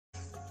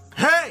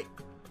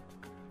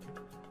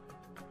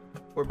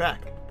we're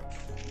back.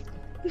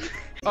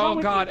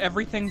 Oh god,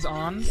 everything's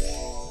on?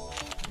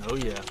 Oh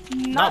yeah.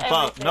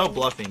 Not No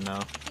bluffing though.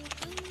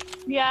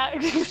 Yeah,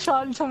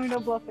 Sean told me no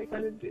bluffing. I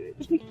didn't do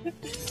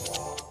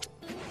it.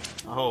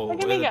 Oh,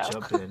 Look at way me to go.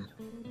 jump in.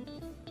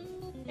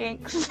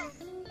 Thanks.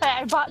 Hey,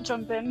 I bought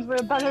jump in. We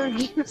better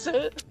use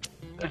it.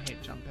 I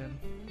hate jump in.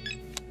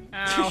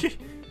 Ow.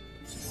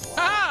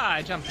 Ah,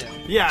 I jumped in.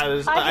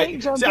 Yeah, I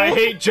hate jump I in.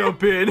 hate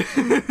jump in.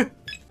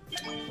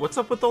 What's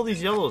up with all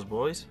these yellows,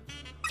 boys?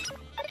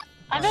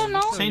 I don't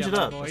know. Change it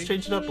yellow, up. boy. Let's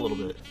change it up a little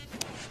bit.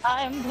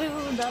 I'm blue.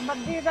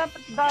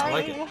 I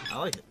like it. I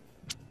like it.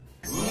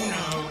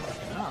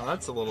 Oh,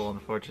 that's a little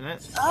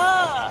unfortunate.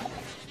 Ah!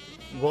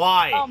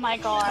 Why? Oh my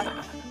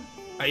god.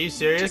 Are you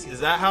serious? Is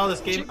that how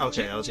this game?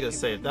 Okay, I was gonna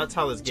say if that's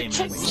how this game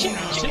ends.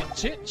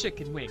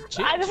 Chicken wing.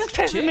 This is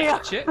pissing me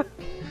off.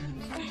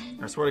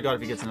 I swear to God,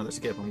 if he gets another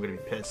skip, I'm gonna be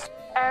pissed.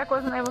 Eric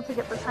wasn't able to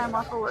get the time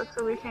off of work,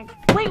 so we can't.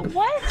 Wait,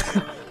 what?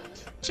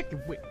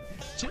 Chicken wing.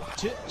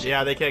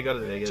 Yeah, they can't go to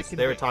Vegas.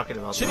 They were talking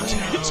about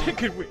that.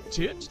 Chicken wing.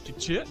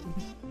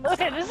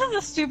 Okay, this is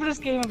the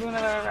stupidest game of Boon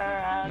I've ever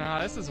had.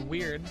 Nah, this is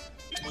weird.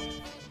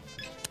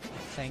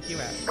 Thank you,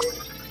 Ed.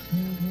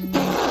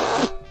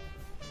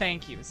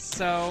 Thank you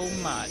so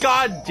much.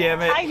 God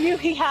damn it! I knew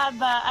he had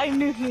that. I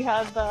knew he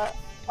had that.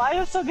 Why are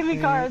you still giving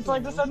me cards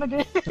like this on the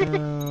game?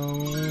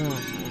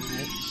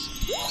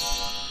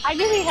 I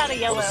knew he had a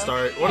yellow. What a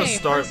start! What a Hey,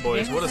 start, first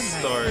boys! game What a of the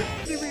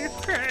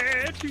start!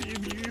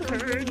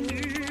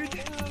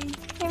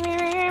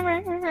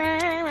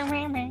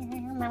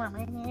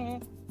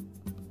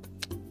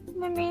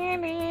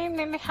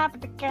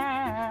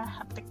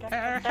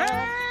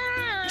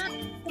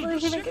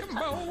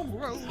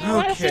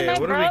 Okay,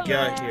 what do we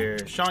got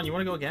here? Sean, you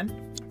want to go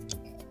again?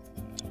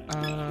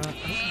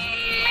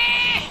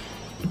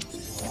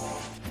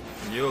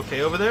 You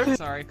okay over there?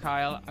 Sorry,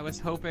 Kyle. I was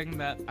hoping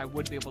that I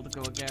would be able to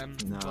go again,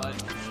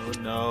 but...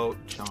 No,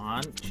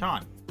 Sean.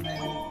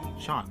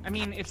 I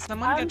mean, if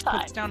someone I'm puts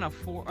fine. down a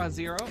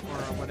 0 or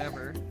a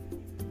whatever...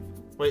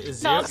 Wait,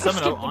 is No, 7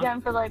 skip on?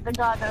 again for like the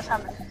god knows how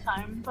many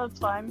time. That's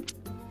fine.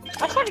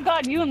 I swear to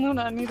God, you and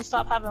Luna need to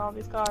stop having all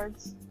these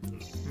cards.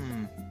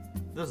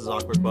 This is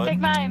awkward, bud. Take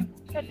mine.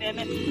 God damn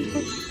it.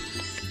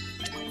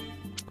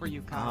 Or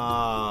you, Kyle.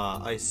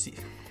 Ah, I see.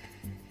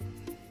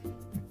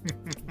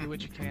 Do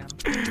what you can.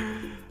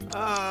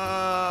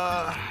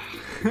 Why?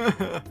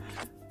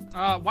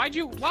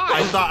 Why?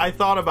 I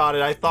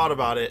thought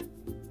about it.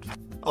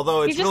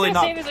 Although it's He's just really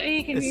gonna not. save it so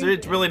he can use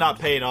It's it. really not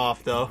paying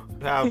off though.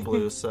 I have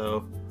blue,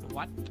 so.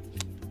 What?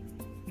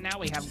 Now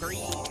we have green.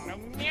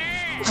 Okay.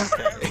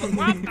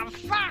 What the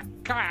fuck,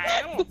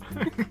 Kyle?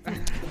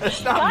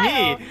 That's not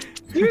Kyle. me.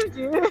 You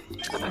do.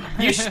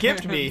 You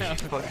skipped me,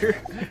 fucker.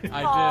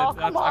 I Aw, did.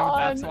 come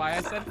That's on. why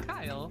I said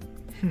Kyle.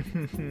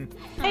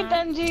 Hey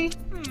Benji.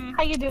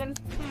 How you doing?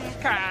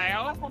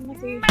 Kyle. Let me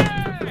see.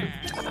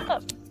 What's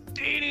up?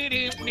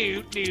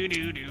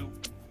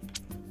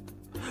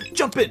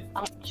 Jump in.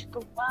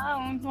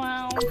 Wow,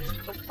 wow,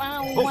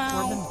 wow, Oh,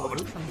 wow.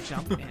 Blue from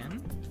jump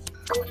in.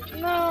 Oh,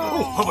 No.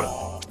 how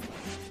about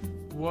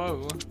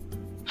Whoa.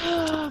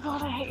 Oh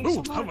God, I hate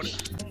you so how much.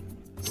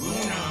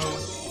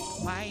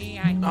 Why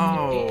Oh.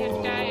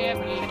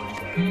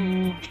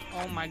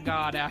 Oh my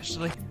God,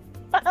 Ashley.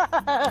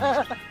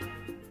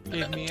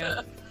 Give me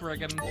a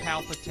friggin'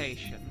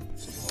 palpitation.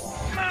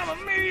 Mamma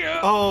mia!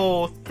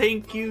 Oh,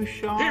 thank you,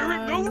 Sean. Here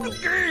it goes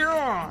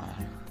again!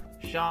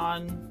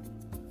 Sean,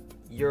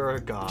 you're a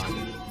god.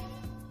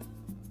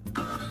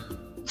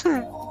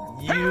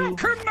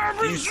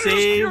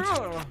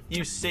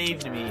 You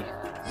saved me.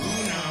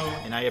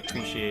 And I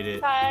appreciate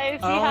it. Guys,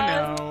 he Oh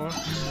has... no.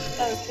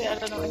 Oh shit, I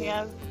don't know what he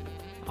has.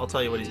 I'll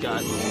tell you what he's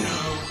got.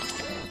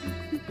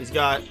 He's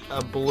got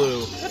a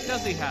blue. What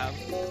does he have?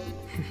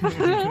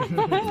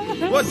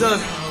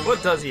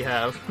 What does he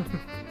have?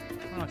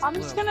 Oh, it's I'm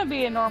blue. just gonna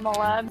be a normal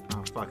lad.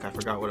 Oh fuck, I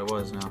forgot what it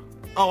was now.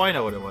 Oh, I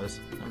know what it was.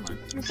 Never mind.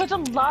 You're such a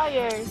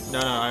liar. No,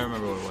 I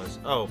remember what it was.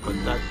 Oh, but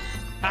that.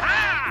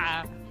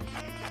 Ah!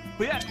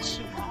 Bitch!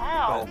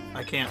 Wow. But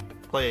I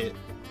can't play it.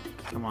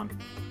 Come on.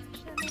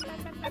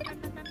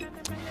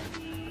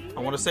 I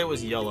want to say it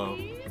was yellow.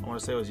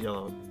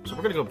 So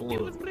we're gonna go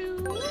blue. I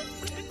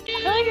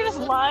feel like you're just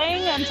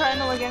lying and trying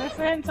to look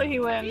innocent so he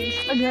wins.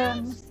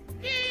 Again.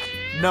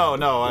 No,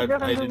 I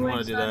Different didn't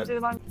want to do that.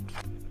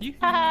 You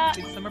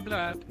did summer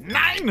blood.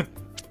 9!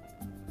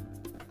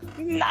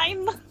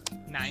 9?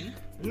 9.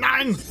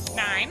 9!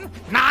 9.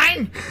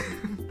 9!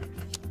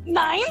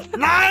 9?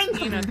 9!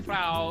 Peanut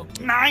Frau.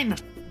 9!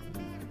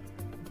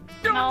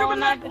 Don't No, do it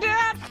not- like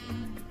that!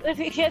 If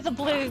he has a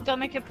blue, don't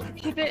make it.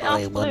 Keep it off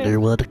I blue. wonder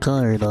what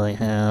card I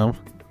have.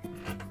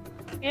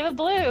 You have a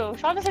blue.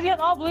 Sean said he had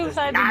all blue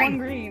besides Nine. one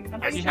green. I'm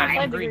pretty He sure I had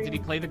played the green. green. Did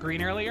he play the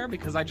green earlier?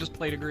 Because I just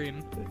played a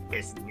green.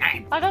 It's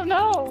 9. I don't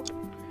know.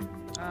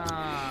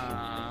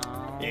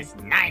 Oh. It's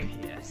 9.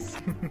 Yes.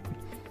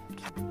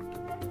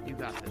 You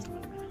got this,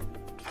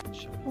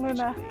 Luna.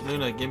 Luna,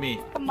 Luna, give me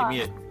Come on.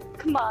 it.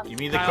 come on. Give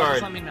me the Kyle, card.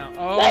 just let me know.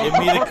 Oh. Give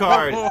me the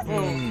card.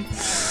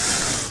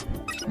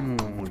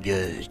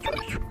 Yes.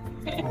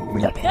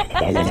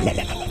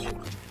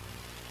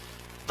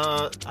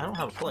 I don't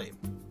have a play.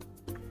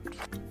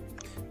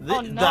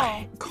 Oh, no.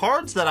 The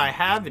cards that I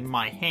have in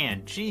my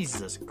hand,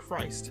 Jesus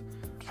Christ.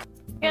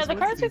 Yeah, the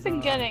cards we've been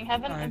getting I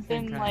haven't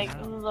think been, I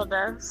like, know. the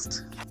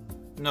best.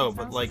 No,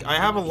 but like, I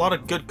have a lot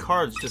of good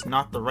cards, just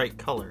not the right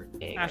color.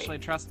 Ashley,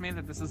 trust me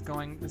that this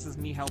is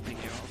me helping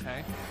you,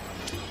 okay?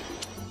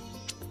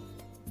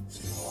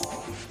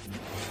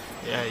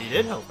 Yeah, you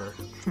did help her.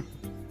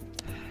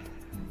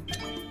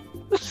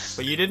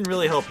 But you didn't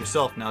really help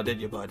yourself now, did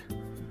you, bud?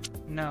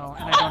 No,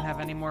 and I don't have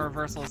any more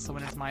reversals, so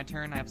when it's my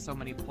turn, I have so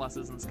many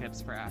pluses and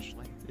skips for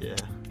Ashley. Yeah.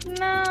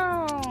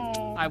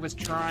 No. I was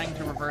trying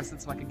to reverse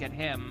it so I could get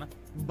him,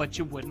 but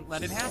you wouldn't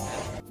let it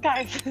happen.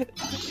 Guys,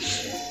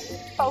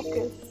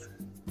 focus.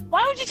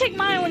 Why would you take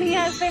mine when he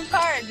has the same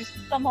card, you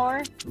some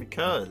whore?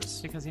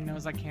 Because he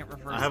knows I can't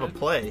reverse it. I have a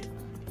play.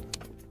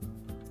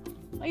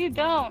 No, you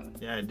don't.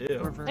 Yeah, I do.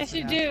 Reverse Yes, it,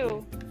 you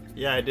do.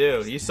 Yeah, I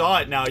do. You saw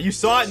it now. You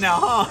saw it now,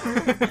 huh?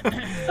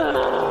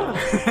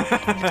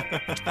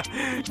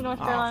 North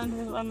Carolina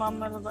is my mom.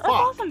 That's Fuck,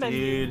 awesome, baby.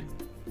 dude.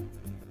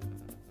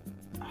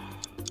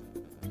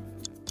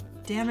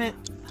 Damn it.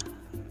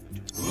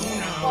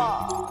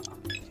 Aw.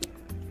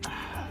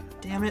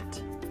 Damn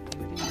it.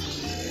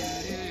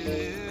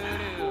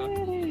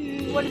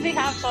 What does he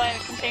have so I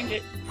can change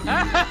it?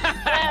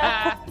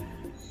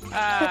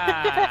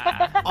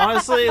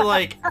 Honestly,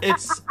 like,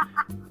 it's...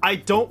 I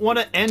don't want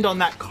to end on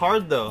that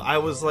card, though. I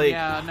was like...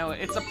 Yeah, no,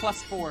 it's a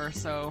 +4,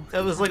 so...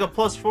 It was like a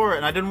 +4,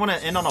 and I didn't want to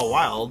end on a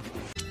wild.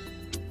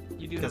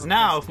 Because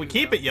now, if we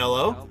keep it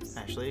yellow...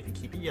 Actually, if you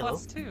keep it yellow...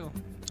 +2.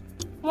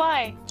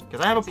 Why?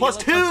 Because I have a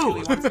 +2!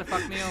 He wants to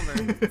fuck me over.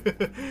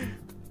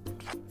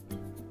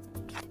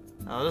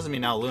 That doesn't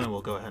mean now Luna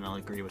will go ahead and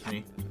agree with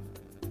me.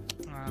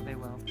 They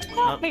will.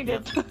 Oh, they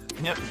did.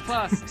 Yep.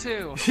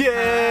 +2.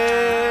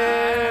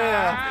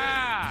 Yeah!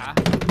 Ah!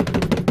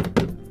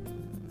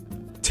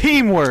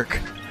 Teamwork!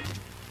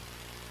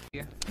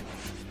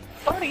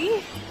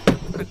 Sorry.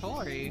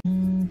 Sorry.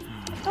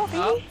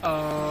 Sorry.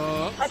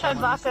 Uh-oh. I tried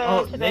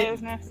vodka today. It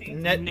was nasty.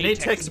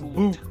 Natex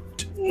boot.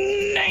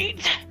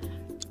 Nate!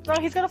 Bro,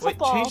 he's got a Wait,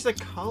 football. change the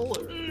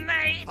color.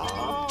 Nate!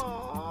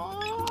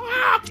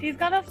 Oh. He's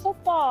got a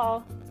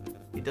football.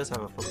 He does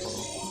have a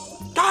football.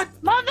 God!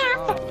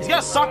 Mother! He's got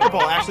a soccer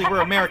ball. Actually,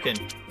 we're American.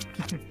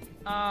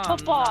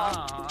 Football.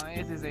 No,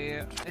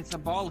 it's a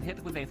ball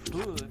hit with a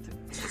foot.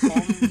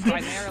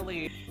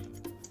 Primarily.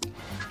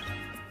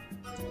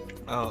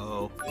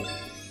 Uh-oh.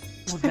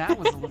 Well, that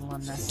was a little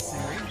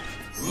unnecessary.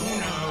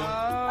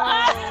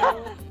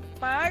 Oh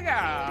my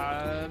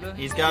god.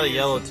 He's got a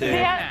yellow, too.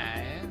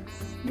 Yeah.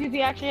 Nice. Does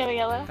he actually have a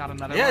yellow? Got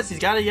another Yes, one. he's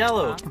got a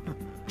yellow.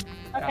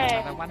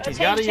 Okay. another one. He's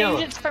got a yellow.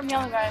 Change it from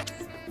yellow, guys.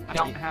 I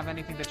don't have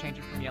anything to change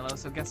it from yellow,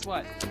 so guess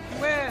what?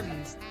 He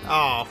wins!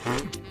 Oh.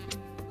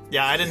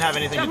 Yeah, I didn't have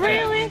anything to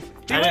Really?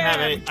 I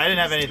didn't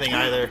have anything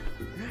either.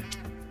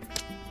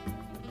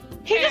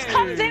 He just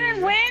comes in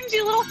and wins,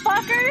 you little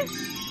fuckers!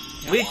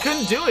 We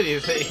couldn't do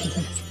anything.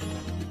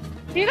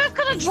 You guys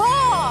could have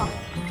draw!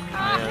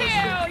 Oh,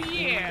 hell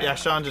yeah! Yeah,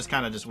 Sean just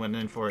kind of just went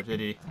in for it,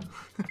 did he?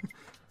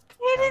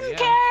 He didn't yeah.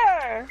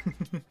 care!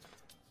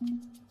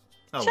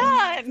 Oh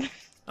well. Sean!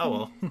 Oh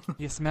well.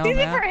 You smell Easy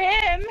that? for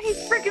him! He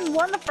freaking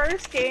won the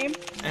first game.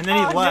 And then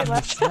he Oh,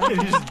 left. He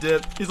just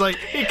dipped. He's like,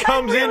 he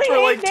comes in for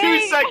like 2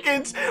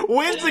 seconds,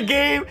 wins the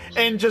game,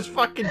 and just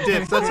fucking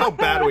dips. That's how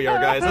bad we are,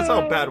 guys. That's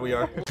how bad we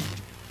are.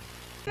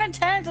 10 out of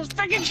 10, it's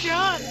freaking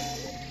Sean!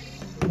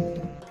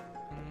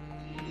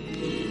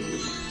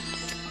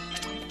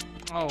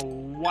 Oh,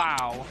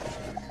 wow.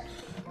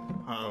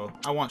 Uh-oh.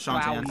 I want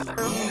Sean's Wow. hands.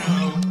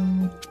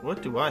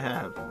 What do I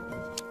have?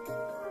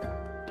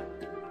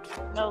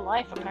 No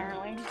life,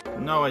 apparently.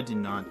 No, I do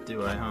not,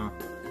 do I, huh?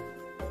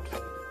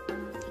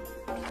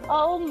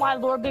 Oh my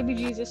Lord, baby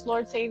Jesus,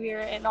 Lord Savior,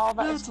 and all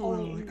that is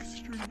holy.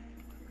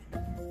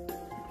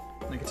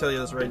 I can tell you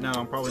this right now,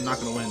 I'm probably not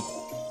gonna win.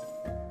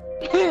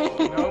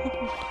 Nope.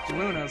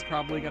 Luna's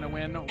probably gonna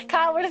win.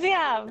 Kyle, what does he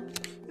have?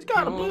 He's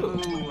got a blue.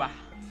 Ooh. But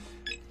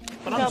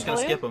I'm got just gonna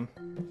blue? skip him.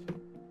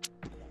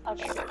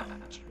 Okay.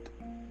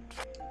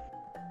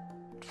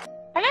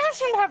 I never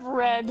seem to have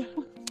red.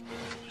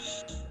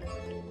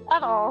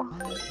 At all.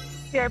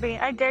 BRB,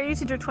 I dare you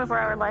to do a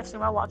 24-hour live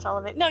stream. I'll watch all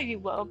of it. No, you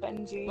will,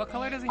 Benji. What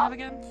color does he have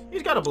again?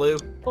 He's got a blue.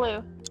 Blue.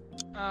 Okay.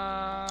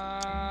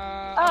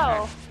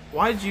 Oh,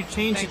 Why did you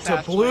change Thanks, it to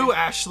Ashley. blue,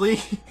 Ashley?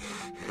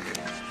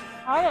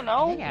 I don't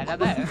know. Yeah, not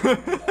bad.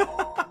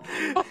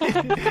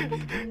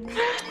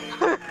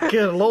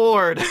 Good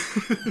lord.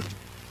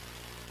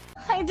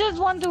 I just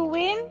want to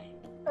win.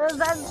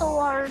 That's so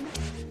hard.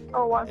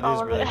 Oh, watch It all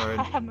is of really it. hard.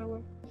 I have my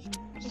word.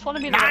 I just want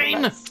to be the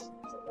 9! best.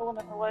 The one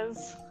that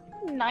was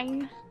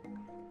 9.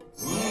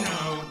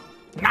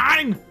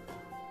 9!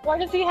 What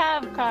does he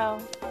have, Kyle?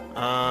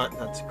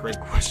 That's a great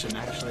question,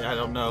 actually. I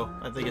don't know.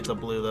 I think it's a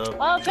blue, though.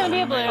 Well, it's gonna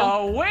be a blue.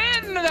 A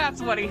win!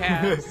 That's what he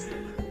has.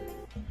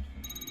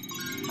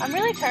 I'm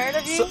really tired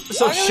of you.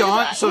 So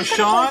Sean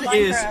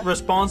is Minecraft.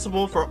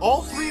 responsible for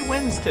all 3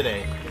 wins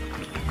today.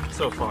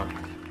 So far.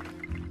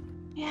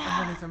 Yeah.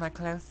 I'm ready for my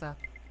close-up,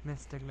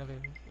 Mr.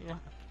 Glue. Yeah.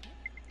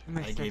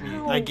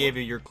 I gave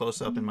you your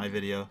close up in my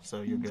video,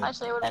 so you're good.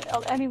 Actually,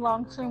 any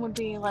long stream would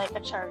be like a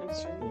charity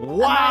stream.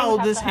 Wow,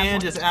 this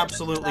hand is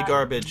absolutely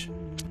garbage.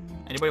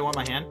 Anybody want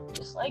my hand?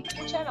 Just like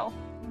the channel.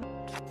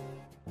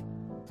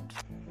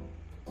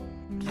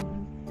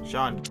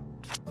 Sean.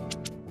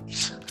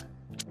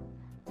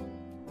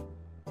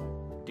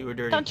 Do her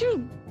dirty. Don't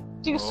you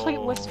do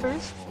sweet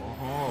whispers?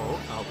 Oh,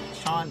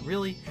 Sean,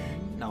 really?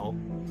 No.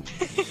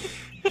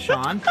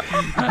 Sean? Do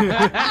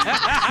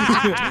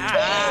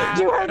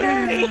her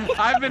dirty!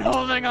 I've been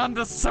holding on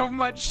to so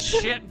much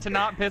shit to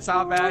not piss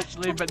off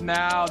Ashley, but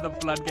now the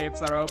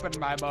floodgates are open,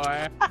 my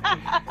boy.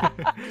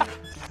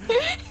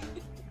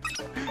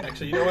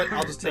 Actually, you know what?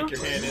 I'll just take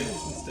your hand in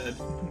instead.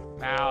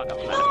 Now the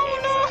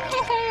floodgates are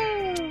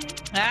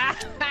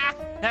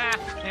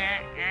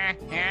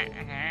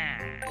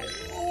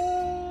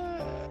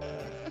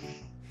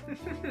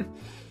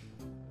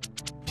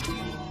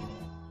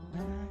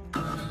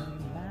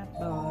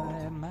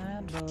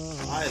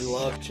I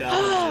love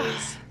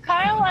challenges.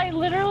 Kyle, I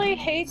literally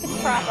hate the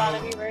crap out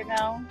of you right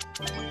now.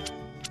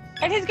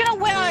 And he's gonna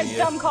win on a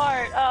dumb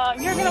card.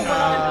 You're gonna win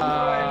on a dumb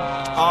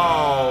card.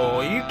 Oh,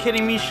 are you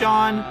kidding me,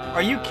 Sean?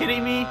 Are you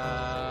kidding me?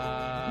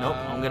 Nope,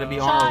 I'm gonna be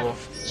honorable.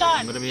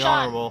 I'm gonna be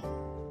honorable.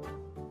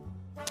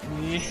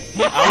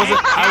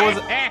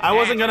 I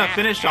wasn't gonna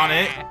finish on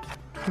it.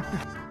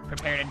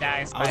 Prepare to die,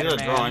 I was Spider-Man.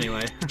 gonna draw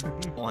anyway.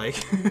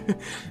 Like.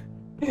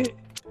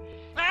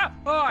 Ah!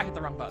 Oh, I hit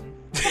the wrong button.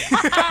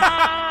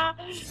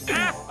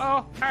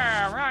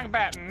 Wrong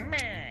button.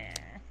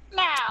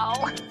 Now.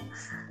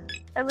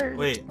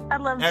 Wait, I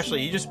love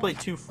Ashley, you just played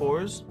 2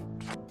 4s?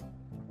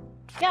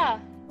 Yeah.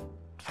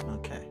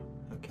 Okay.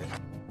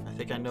 I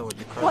think I know what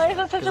you cried. Why is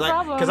that such a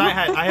problem? Because I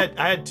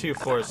had 2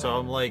 4s, so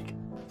I'm like,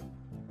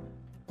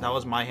 that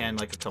was my hand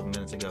like a couple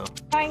minutes ago.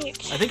 I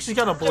think she's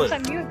got a blue.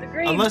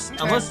 Unless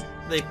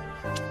they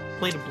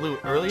played a blue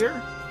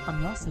earlier.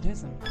 Unless it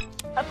isn't.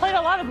 I played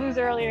a lot of blues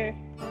earlier.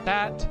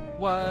 That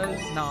was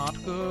not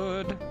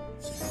good.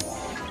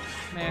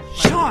 Meh,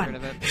 Sean! rid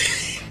of it.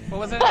 What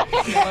was it?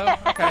 Yellow?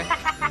 Okay.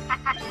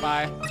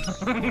 Bye.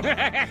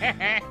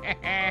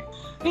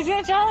 He's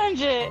gonna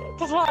challenge it.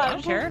 Just watch. I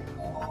don't care.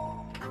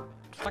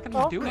 Fucking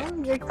do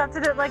it. You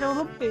accepted it like a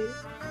little bit.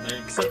 I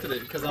accepted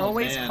it because I'm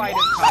Always a man. fight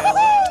it, Kyle.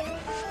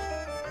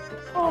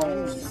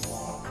 Oh.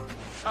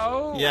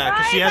 Oh. Yeah,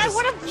 because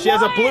she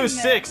has a blue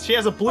 6. She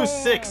has a blue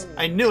 6.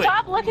 I knew it.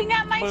 Stop looking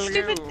at my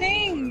stupid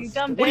thing, you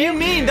dumb bitch. What do you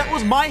mean? That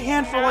was my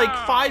hand for like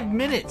 5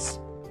 minutes.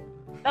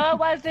 No, it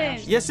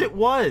wasn't. Yes, it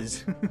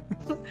was.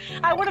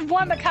 I would have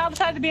won, but Kyle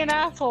decided to be an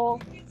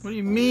asshole. What do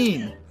you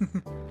mean?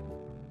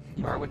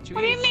 You are what you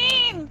What do you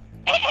mean?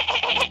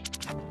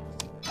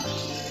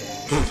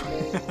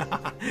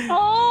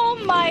 Oh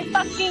my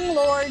fucking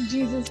Lord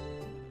Jesus.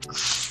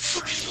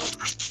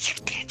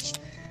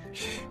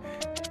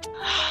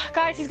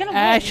 Guys, he's gonna win.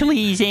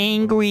 Ashley's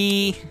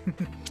angry.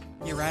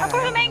 You're right. Of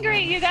course I'm angry.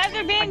 You guys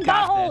are being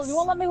buttholes. You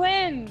won't let me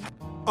win.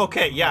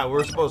 Okay, yeah,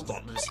 we're supposed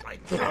to.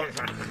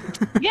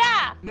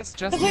 Yeah. This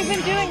just Because we've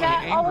been doing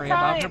that all the angry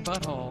about her time.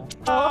 butthole.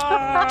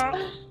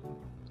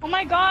 Oh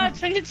my God!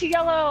 Change it to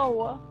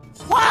yellow.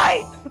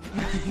 Why?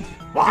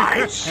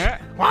 Why?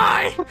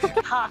 Why?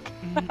 Cock.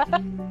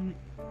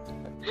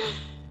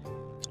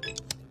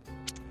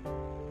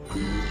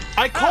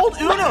 I called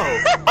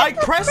Uno. I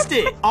pressed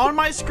it on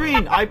my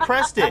screen. I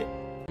pressed it.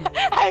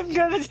 I'm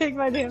gonna take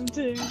my damn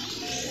turn.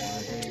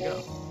 There you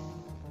go.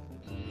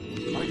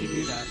 Why would you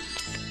do that?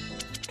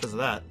 Because of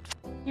that.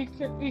 You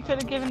could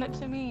have given it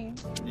to me.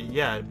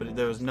 Yeah, but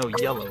there was no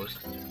yellows.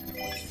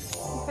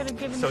 You could have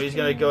given So it he's to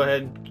gonna me. go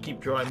ahead and keep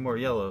drawing more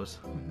yellows.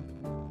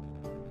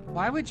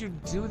 Why would you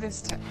do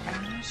this to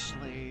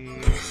Ashley?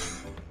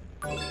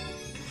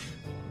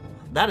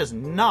 That is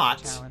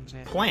not Challenge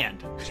it.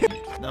 planned.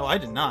 No, I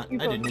did not.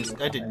 I did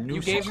no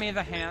You such. gave me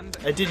the hand.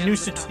 I did and no the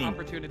such thing.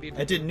 opportunity to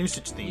I did no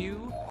such thing.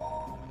 You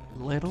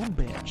little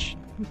bitch.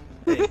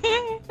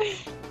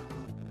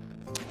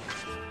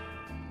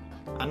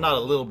 I'm not a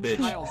little bitch.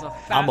 Kyle's a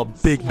fat I'm a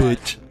big slut.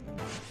 bitch.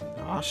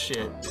 Oh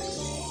shit.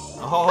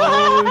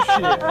 Oh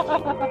shit.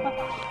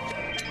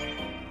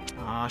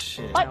 Oh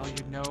shit. Now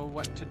you know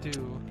what to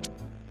do.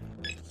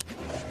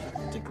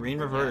 It's a green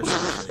reverse.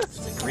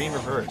 It's a green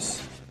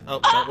reverse. Oh,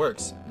 that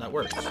works. That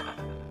works.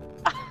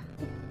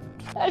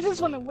 I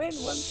just want to win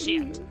one.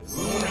 Shit.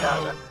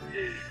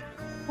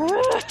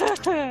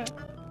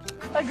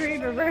 A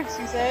green reverse,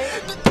 you say?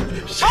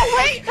 Oh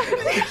wait!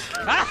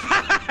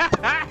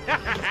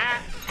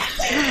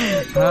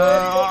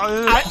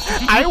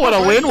 I want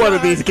to win one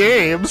of these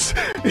games.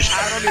 I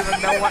don't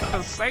even know what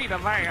to say to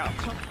that.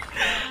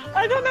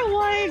 I don't know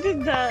why I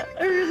did that.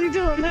 I really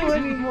don't know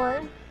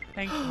anymore.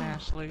 Thanks,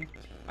 Ashley.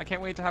 I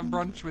can't wait to have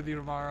brunch with you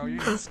tomorrow. You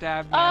can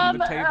stab me on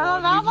the table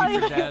and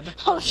leave me for dead.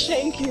 I'll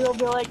shank you. I'll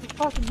be like,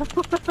 fucking.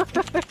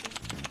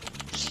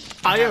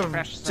 I am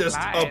fresh just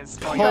supplies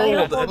for appalled you.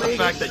 at the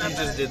fact that you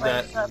just did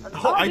that.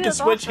 Oh, I can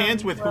switch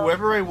hands with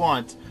whoever I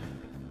want.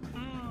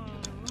 I'm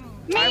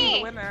the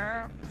Me!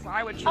 winner, so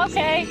I would choose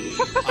Okay.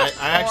 I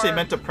actually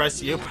meant to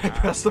press you, but I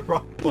pressed the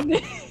wrong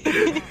button.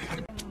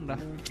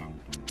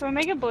 Can we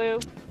make it blue?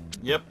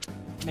 Yep.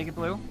 Make it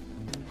blue?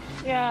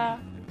 Yeah.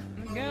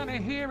 I'm gonna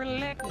hear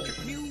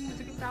electric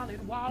music,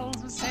 solid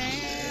walls of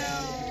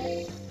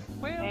sound.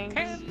 Well, Thanks.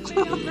 can they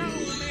only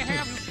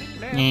have seen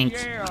that?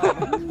 Thanks. Yeah.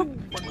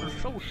 But they're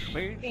so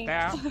spaced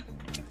out.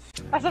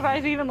 I'm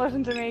surprised you even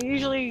listen to me.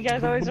 Usually you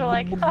guys always are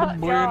like, oh,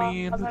 Burning y'all,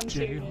 in I'm the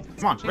jail. unmuted.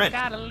 Come on, red.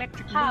 Got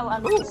electric How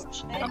music.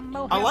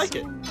 unmuted? I like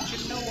it. You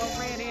know I'm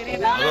ready to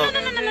No, no, no,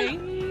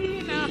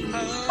 no,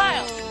 no,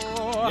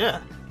 Kyle. Yeah.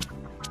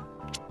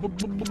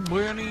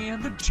 Burning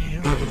in the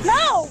jail.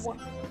 No!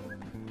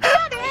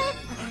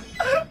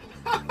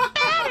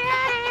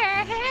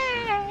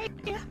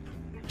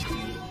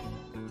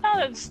 Oh,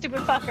 that stupid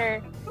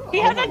fucker. He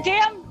has a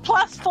damn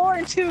 +4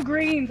 and 2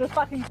 greens, the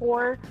fucking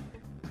whore.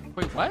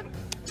 Wait, what?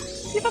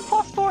 You have a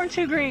 +4 and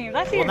 2 greens.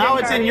 I see Well, your now game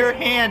it's in card. your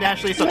hand,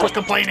 Ashley, so quit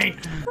complaining.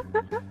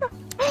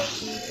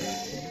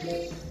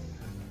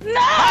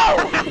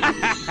 No!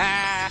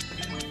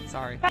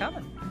 Sorry.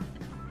 Coming.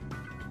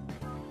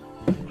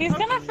 He's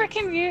gonna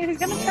freaking use. He's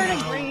gonna turn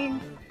it green,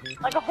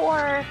 like a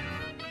whore.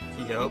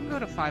 You Yep. can go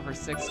to 5 or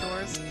 6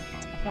 stores,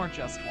 or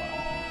just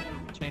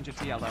one. Change it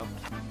to yellow.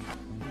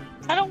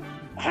 I don't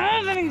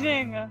have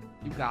anything.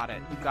 You got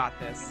it. You got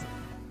this.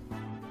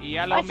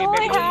 Yellow I me,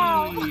 fully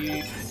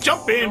baby.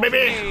 Jump in, baby!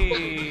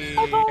 Okay.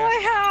 That's all I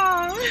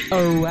have.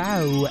 Oh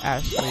wow,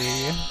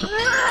 Ashley.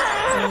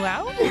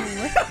 Wow.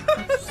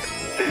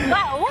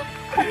 Wow,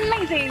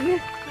 amazing.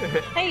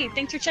 Hey,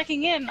 thanks for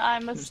checking in.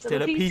 I'm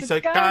Still a piece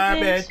of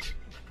garbage.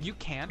 You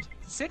can't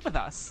sit with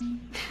us.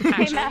 Hey,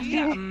 Actually,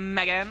 Matthew.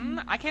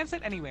 Megan, I can't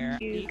sit anywhere.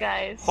 You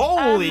guys.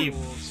 Holy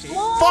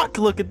well, fuck,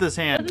 look at this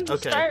hand. doesn't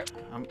Okay. start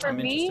I'm for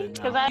me, interested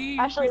because now. I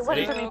actually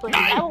win for me, please.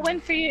 I will win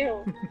for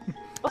you.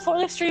 Before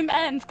the stream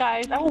ends,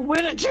 guys, I will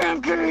win a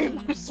damn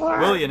game. I swear.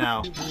 Will you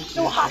now?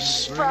 No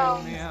hush,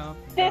 bro.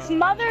 This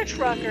mother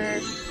trucker.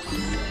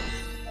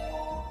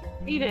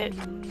 Eat it.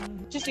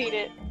 Just eat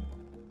it.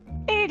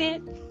 Eat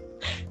it.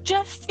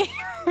 Just eat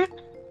it.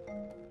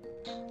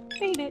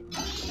 Eat it.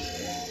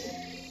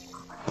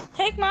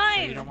 Take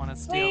mine. You don't want to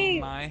steal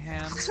Please. my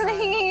hand?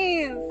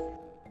 Please.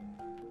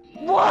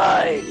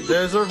 Why?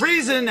 There's a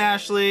reason,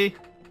 Ashley.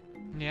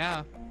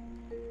 Yeah.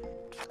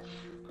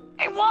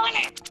 I want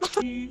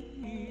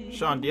it.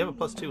 Sean, do you have a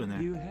 +2 in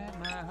there? You had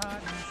my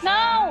heart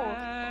No.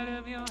 inside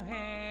of your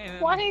hand.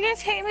 Why do you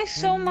guys hate me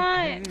so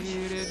much?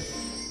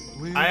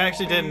 I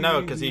actually didn't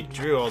know because he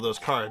drew all those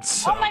cards.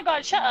 So. Oh my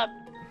god, shut up.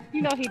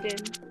 You know he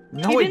did.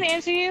 No, He he didn't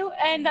answer you,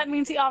 and that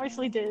means he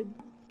obviously did.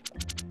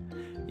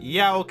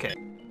 Yeah, okay.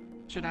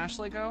 Should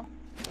Ashley go?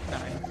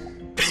 Alright.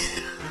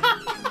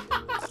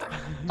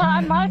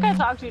 I'm not gonna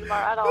talk to you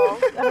tomorrow at all.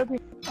 I hope you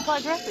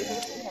apply directly to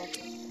the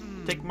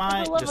stream. Take For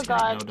mine. the love Just of kidding.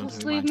 God, No, don't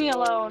just do leave mine. me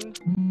alone.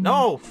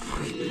 No.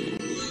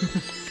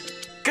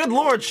 Good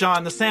lord,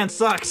 Sean, the sand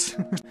sucks.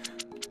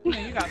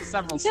 Yeah, you got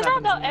several You did sevens not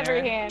in know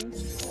every there. hand.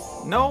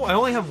 No, I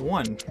only have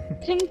one.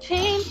 Ting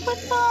ting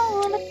with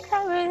all the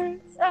colors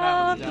That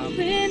of was the dumb.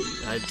 wind.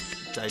 I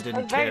That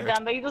didn't was very care.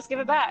 dumb, but you just give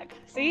it back.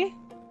 See?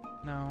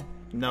 No.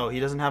 No, he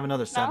doesn't have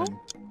another 7.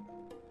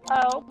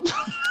 Oh. Oh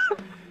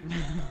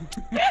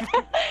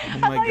I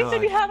my thought you said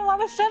god. you had a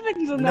lot of 7s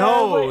in there.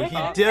 No, I was like, he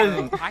okay.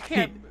 didn't. I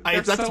can't.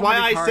 There's That's so why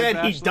many I cards, said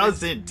he Ashley.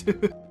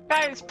 doesn't.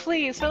 Guys,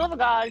 please, for the love of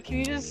God, can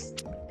you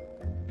just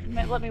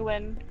let me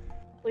win,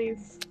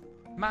 please?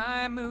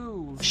 My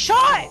move.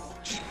 Shot!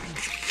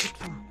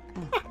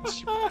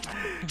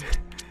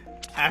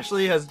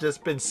 Ashley has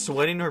just been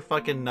sweating her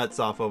fucking nuts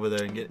off over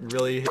there and getting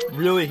really,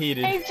 really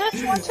heated. I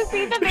just want to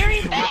be the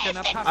very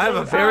best. I have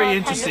a very Oh,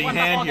 interesting I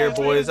hand here,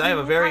 boys. I have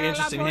a very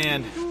interesting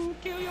hand.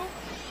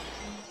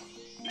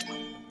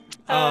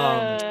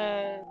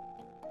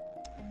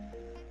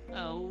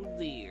 Oh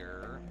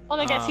dear. Well,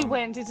 I guess he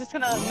wins. He's just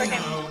gonna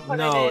freaking put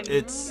No, it in.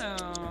 it's No.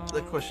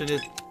 the question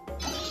is.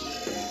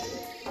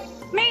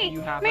 Me!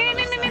 You have Me,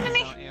 another me, me, me, seven,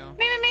 me, don't you?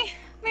 me, me,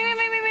 me, me,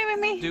 me, me, me,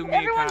 me, me. Do me,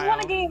 Everyone's won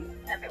a Kyle. game.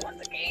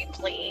 Everyone's a game,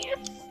 please.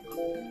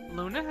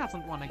 Luna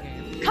hasn't won a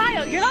game.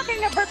 Kyle, you're not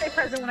getting a birthday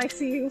present when I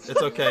see you.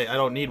 It's okay. I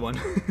don't need one.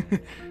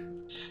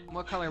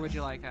 What color would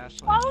you like,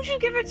 Ashley? Why would you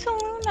give it to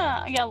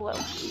Luna? Yellow.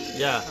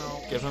 Yeah,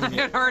 Oh. give I him.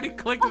 had already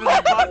clicked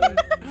this button.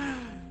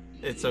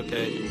 It's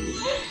okay.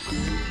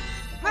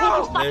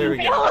 No! There we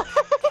go.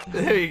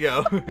 There you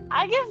go.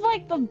 I give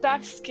like the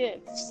best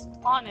gifts,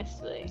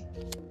 honestly.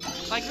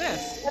 Like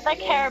this. If I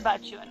care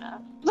about you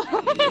enough.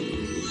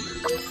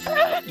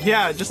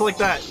 Yeah, just like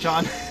that,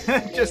 John.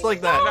 Just like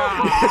that.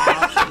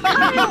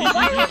 Kyle,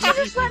 why didn't you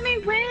just let me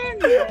win?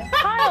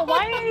 Kyle,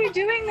 why are you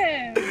doing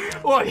this?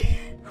 What?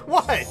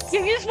 What?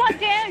 You just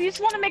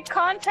want to make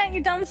content,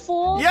 you dumb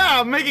fool? Yeah,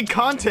 I'm making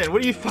content.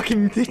 What do you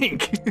fucking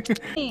think?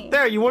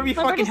 There, you want to be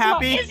Look, fucking we're just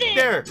happy? not- is it?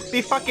 There,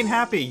 be fucking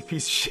happy, you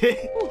piece of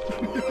shit.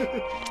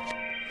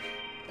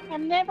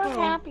 I'm never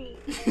happy.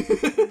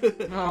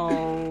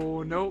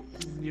 Oh, nope.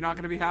 You're not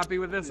gonna be happy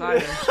with this either.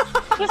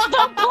 Just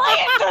don't play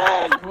it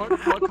then!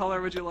 What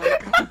color would you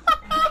like?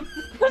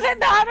 Does it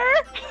matter?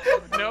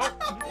 Nope.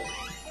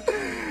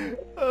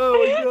 Oh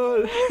my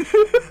god.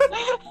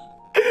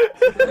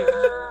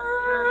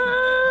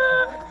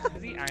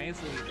 Is he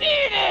honestly?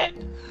 Eat it!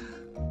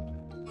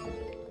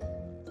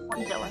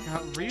 I'm chilling.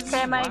 Okay,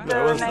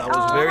 That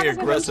was very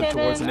aggressive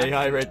towards an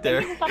AI right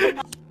there.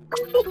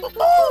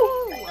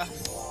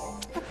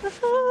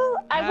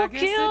 I will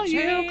kill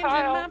you,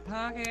 Kyle.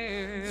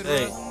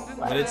 Hey,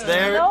 when it's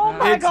there,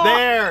 it's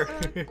there!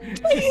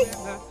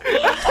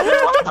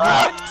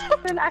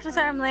 Actually,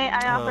 sorry I'm late.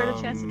 I offered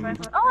a chance to join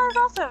someone. Oh,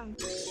 that's awesome.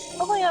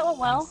 Hopefully that went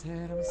well.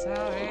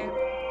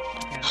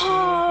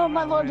 Oh,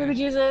 my Lord, baby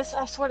Jesus.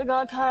 I swear to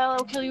God, Kyle, I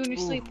will kill you in your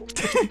sleep when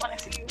I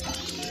see you.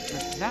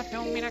 That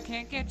don't mean I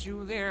can't get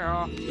you there.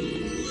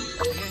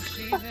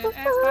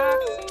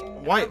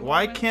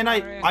 Why can't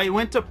I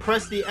went to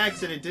press the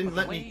X and it didn't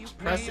let me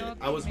press it.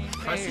 I was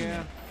pressing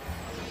it.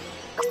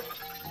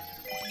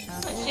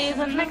 She's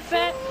a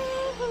mix-it.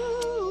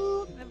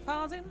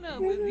 Oh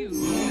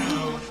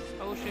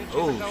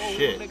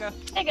shit.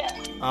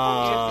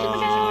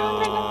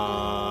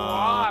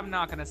 I'm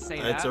not gonna say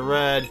that. It's a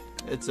red.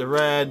 It's a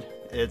red.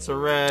 It's a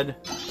red.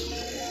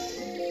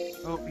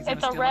 Oh,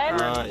 it's a red?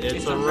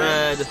 It's a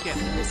red.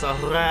 It's a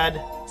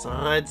red. It's a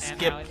red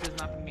skip. And now it does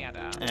not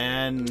matter.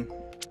 And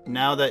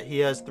now that he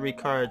has 3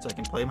 cards, I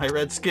can play my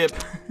red skip.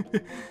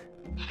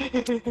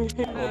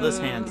 Well, this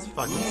hand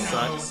fucking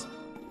sucks.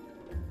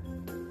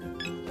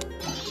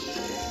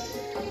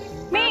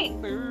 Me!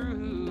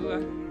 Oh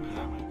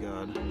my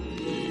god.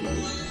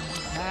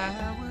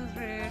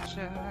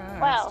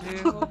 Wow.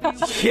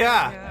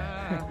 Yeah!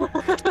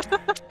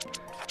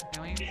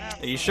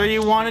 Are you sure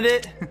you wanted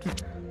it?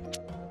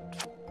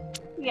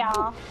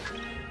 Yeah.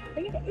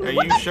 Are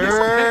you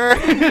sure?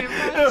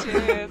 I'm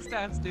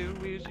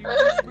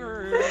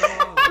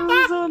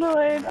so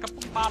annoyed.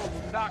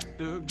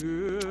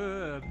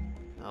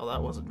 Oh,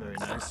 that wasn't very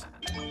nice.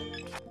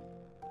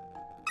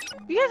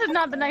 You guys have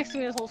not been nice to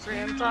me this whole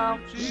stream, so... What are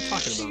you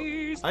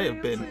talking about? I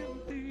have been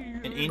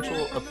an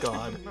angel of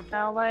God.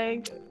 Now,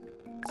 like...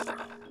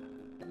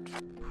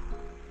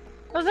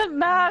 Doesn't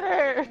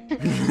matter!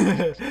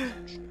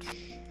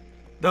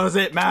 Does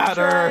it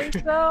matter?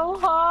 Trying so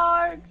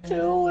hard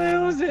to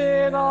lose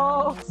it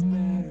all.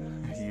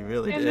 You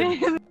really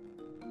did.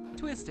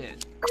 Twist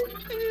it.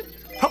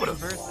 How about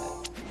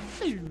Reverse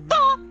it.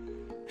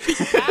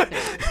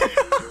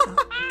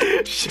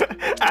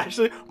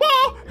 Ashley,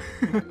 whoa!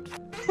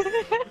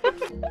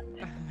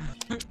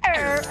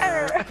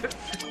 Error.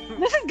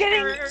 This is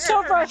getting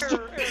so frustrating.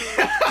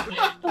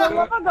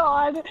 Oh my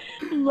god.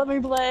 Let me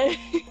play.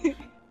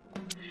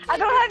 I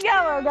don't have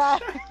yellow,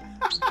 guys.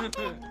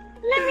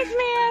 Let me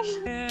smash.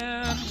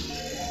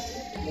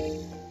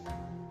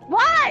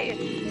 Why?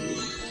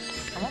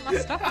 I want my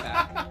stuff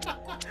back.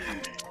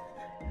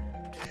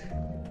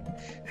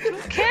 Who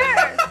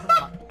cares?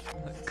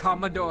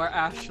 Commodore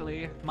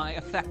Ashley, my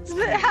effects.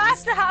 It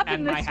has to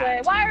happen and this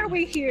way. Why are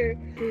we here?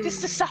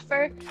 Just to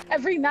suffer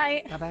every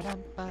night?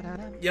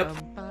 Yep,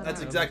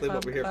 that's exactly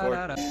what we're here for.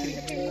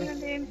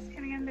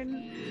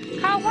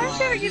 Kyle, why don't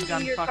you ever give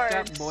me your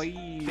cards?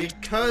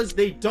 Because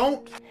they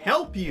don't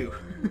help you.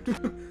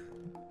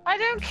 I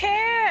don't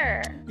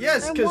care.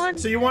 Yes, because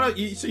so you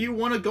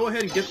wanna go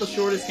ahead and get the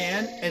shortest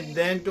hand and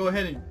then go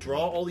ahead and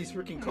draw all these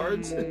freaking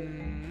cards.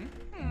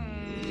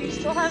 He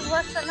still has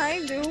less than I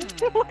do.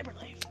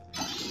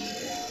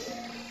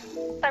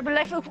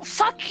 Cyberlife will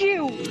fuck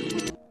you.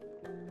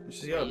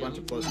 She's got a bunch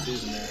of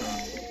 +2s in there, huh?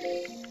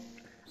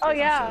 Oh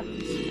yeah.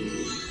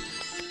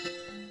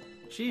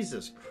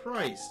 Jesus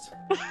Christ.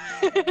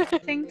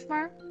 Think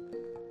smart.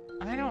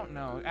 I don't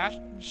know.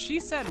 She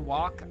said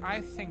walk.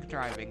 I think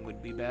driving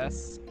would be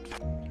best.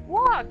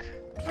 Walk.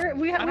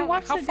 We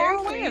watched how the far Dairy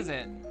away Queen. is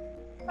it?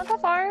 Not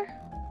that far.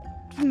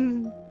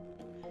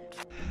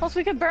 Plus,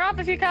 we could burn off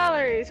a few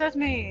calories. That's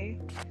me.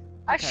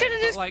 I should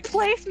have just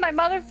placed my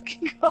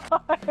motherfucking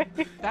card.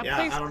 That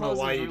place I don't know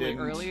why you really didn't.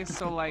 early,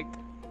 so like,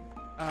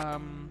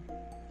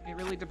 it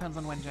really depends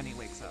on when Jenny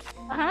wakes up.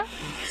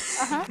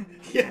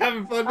 You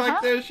having fun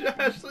back there,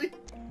 Ashley?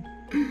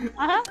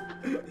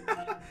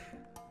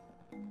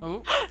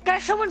 Oh.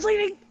 Guys, someone's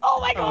leaving. Oh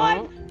my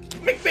god.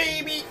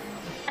 McBaby.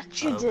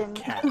 She didn't.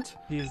 Cat.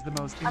 He is the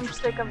most I'm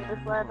interesting sick of this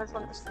live. I just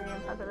want to stream.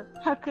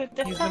 How could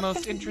this He's the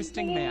most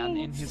interesting man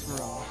in his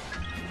room.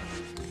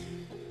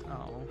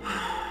 Oh.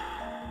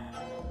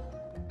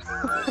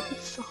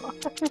 Sorry.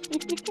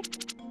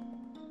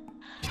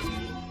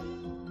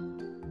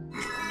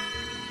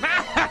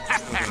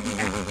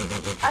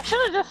 I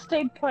should have just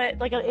stayed put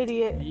like an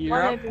idiot. Why did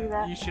I do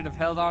that? You should have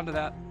held on to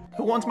that.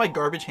 Who wants my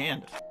garbage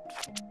hand?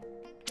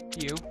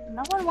 You.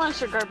 No one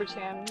wants your garbage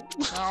hand.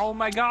 Oh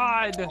my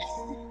god!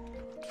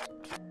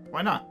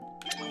 Why not?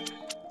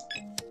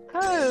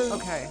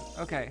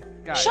 Okay,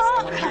 guys. Sean!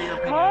 I wanna hear your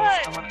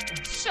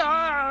opinions. Sean!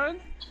 I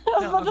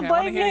was about to I blame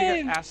wanna hear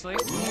him. Ashley.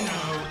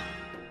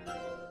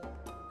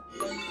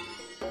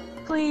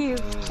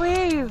 Please,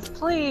 please,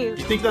 please.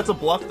 You think that's a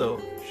bluff, though,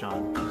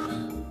 Sean?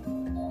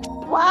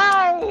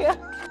 Why?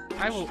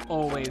 I will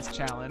always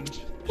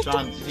challenge.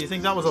 Sean, do you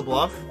think that was a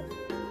bluff?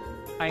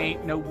 I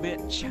ain't no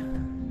bitch.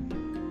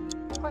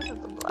 Of course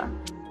it's a bluff.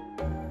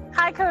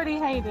 Hi Cody,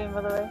 how you doing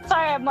by the way?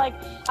 Sorry,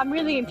 I'm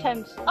really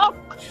intense. Oh,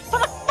 for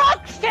the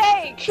fuck's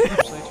sake!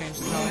 Actually change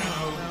the color.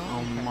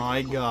 Oh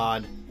my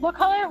god. What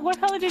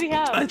color did he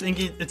have? I think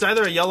it's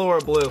either a yellow or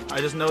a blue.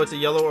 I just know it's a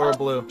yellow or a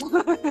blue.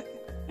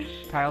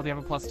 Kyle, do you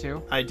have a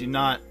 +2? I do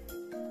not.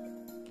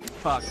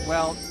 Fuck,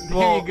 well,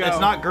 there you go. It's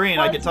not green,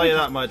 I can tell you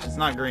that much. It's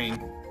not green.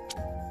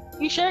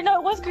 You sure? No,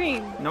 it was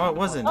green. No, it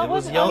wasn't. Oh, it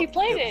was yellow. Oh, he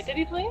played it. Did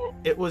he play it?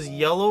 It was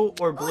yellow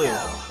or blue.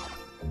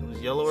 It was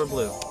yellow or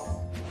blue.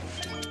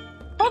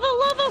 For the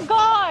love of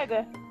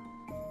God!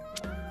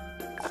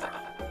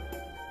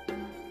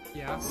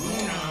 Yeah.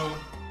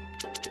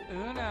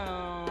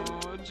 Uno,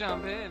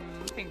 jump in.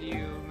 Thank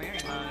you very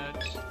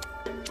much.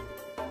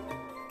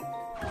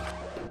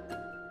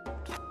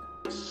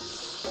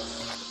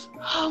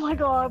 Oh my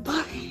God,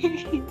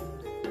 please.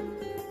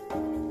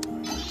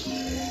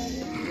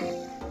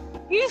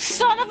 You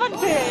son of a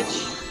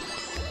bitch!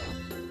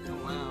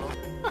 Wow.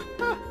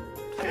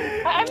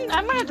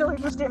 I'm gonna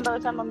delete this game by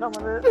the time I'm done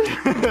with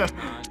it.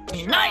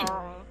 9!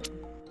 Oh,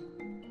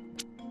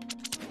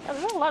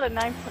 there's a lot of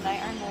 9s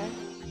tonight, aren't there?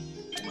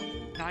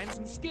 9s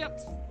and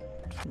skips.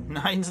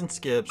 9s and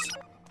skips.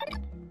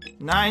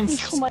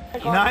 9s, Oh my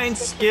God. 9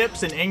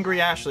 skips and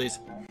angry Ashleys.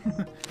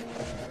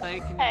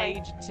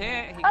 Hey.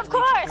 Of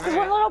course!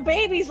 When little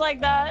babies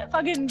like that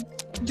fucking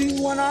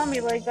do one on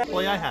me like that.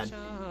 Play I had.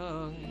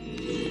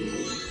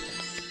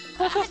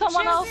 Push with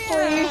someone else,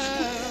 please.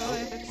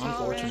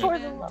 Unfortunate. For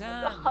the love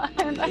of God,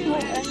 I'm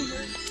angry.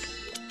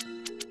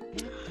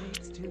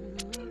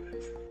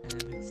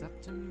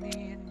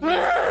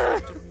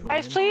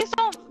 Guys, please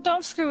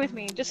don't screw with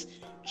me. Just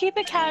keep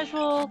it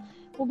casual.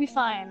 We'll be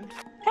fine.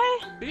 Okay?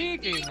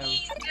 Speaking of...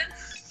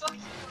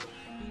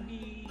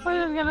 What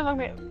is gonna fuck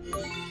me?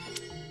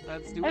 I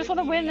just want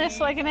to win this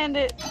so I can end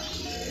it.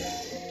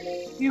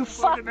 You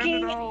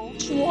fucking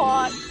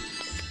twat.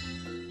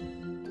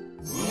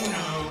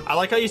 I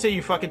like how you say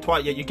you fucking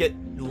twat, yet you get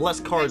less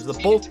cards the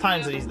both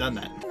times that he's done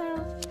that.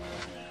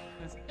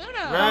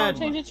 Red.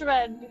 Change it to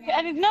red.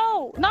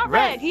 No, not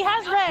red. He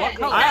has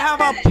red. I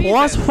have a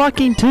Plus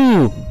fucking 2.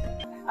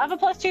 I have a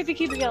 +2 if you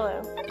keep it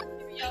yellow.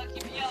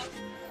 Keep it yellow.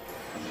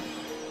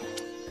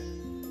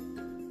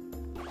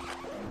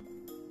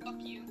 Fuck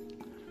you.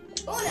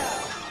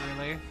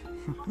 Really?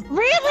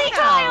 Really,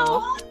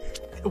 Kyle?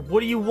 What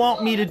do you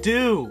want me to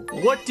do?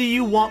 What do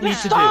you want me to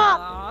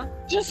Stop!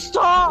 Just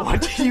stop! do?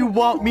 What do you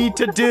want me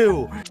to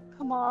do?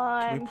 Come Can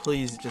on. we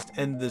please just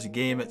end this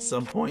game at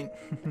some point?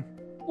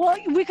 Well,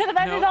 we could have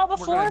ended it all Nope,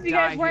 before if you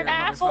guys weren't here,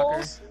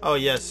 assholes. Oh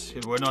yes,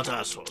 we're not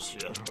assholes.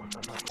 Yeah.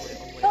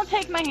 Don't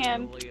take my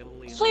hand.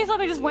 Please let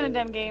me just win a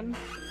damn game.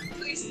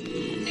 Please,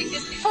 take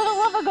this. For the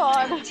love of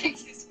God. Take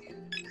this.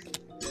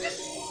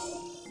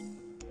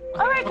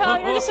 Alright, Kyle,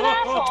 you're just an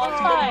asshole. It's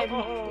fine.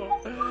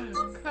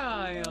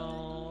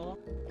 Kyle.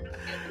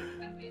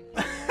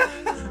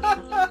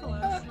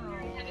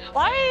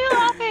 Why are you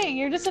laughing?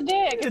 You're just a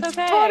dick. It's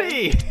okay.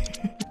 funny!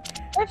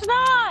 It's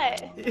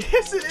not!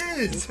 Yes, it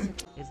is!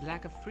 It's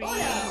like a free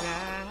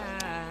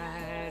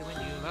ride when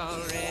you've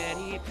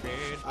already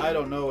paid. I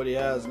don't know what he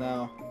has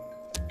now.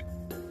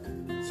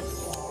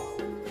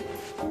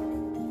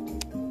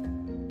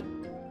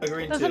 A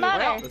green Doesn't 2.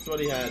 matter. That's what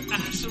he had.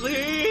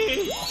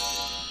 Ashley!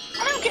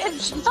 I don't care.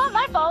 It's not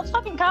my fault. It's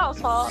fucking Kyle's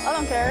fault. I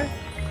don't care.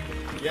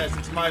 Yes,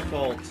 it's my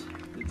fault.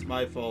 It's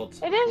my fault.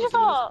 It is your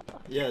fault.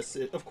 Yes,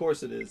 of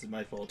course it is. It's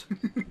my fault.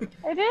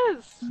 It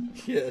is.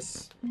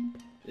 Yes,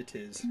 it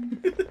is.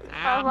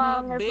 As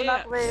long as we're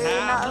not late,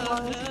 not as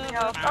long as anything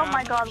else. Oh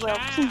my God, Will,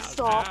 please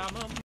stop.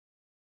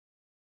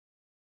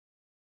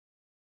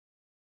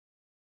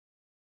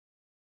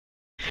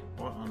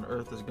 What on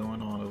earth is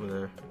going on over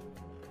there?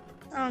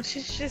 Oh,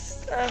 she's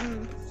just,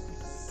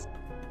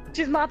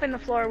 she's mopping the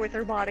floor with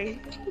her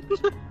body.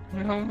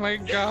 Oh my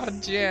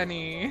God,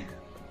 Jenny.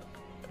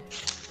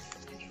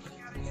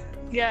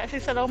 Yeah, she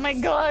said, oh my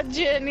God,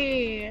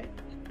 Jenny.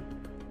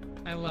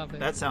 I love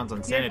it. That sounds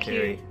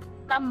unsanitary.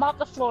 Now mop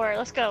the floor,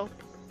 let's go.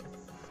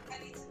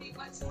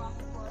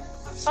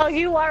 Oh,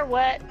 you are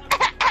wet.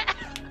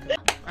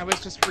 I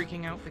was just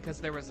freaking out because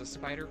there was a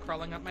spider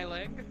crawling up my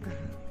leg.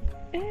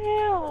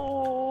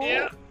 Ew.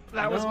 Yeah,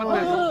 that was what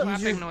No, that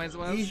clapping noise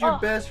was. He's your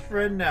best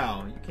friend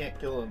now. You can't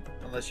kill him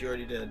unless you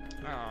already did.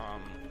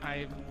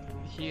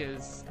 He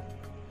is.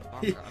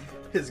 Oh God.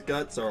 His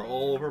guts are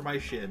all over my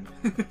shin.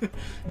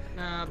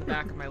 Nah, the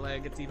back of my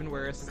leg. It's even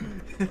worse.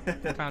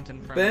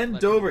 Fountain from Ben Legend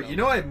Dover. of You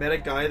know I met a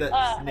guy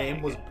that's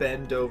name was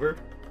Ben Dover.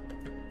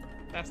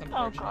 That's Oh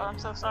unfortunate. God, I'm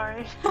so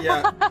sorry.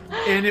 Yeah,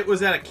 and it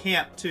was at a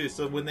camp too.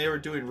 So when they were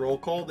doing roll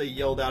call, they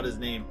yelled out his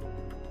name.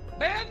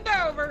 Bend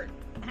over.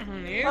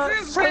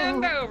 Is this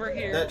bend over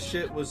here? That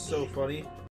shit was so funny.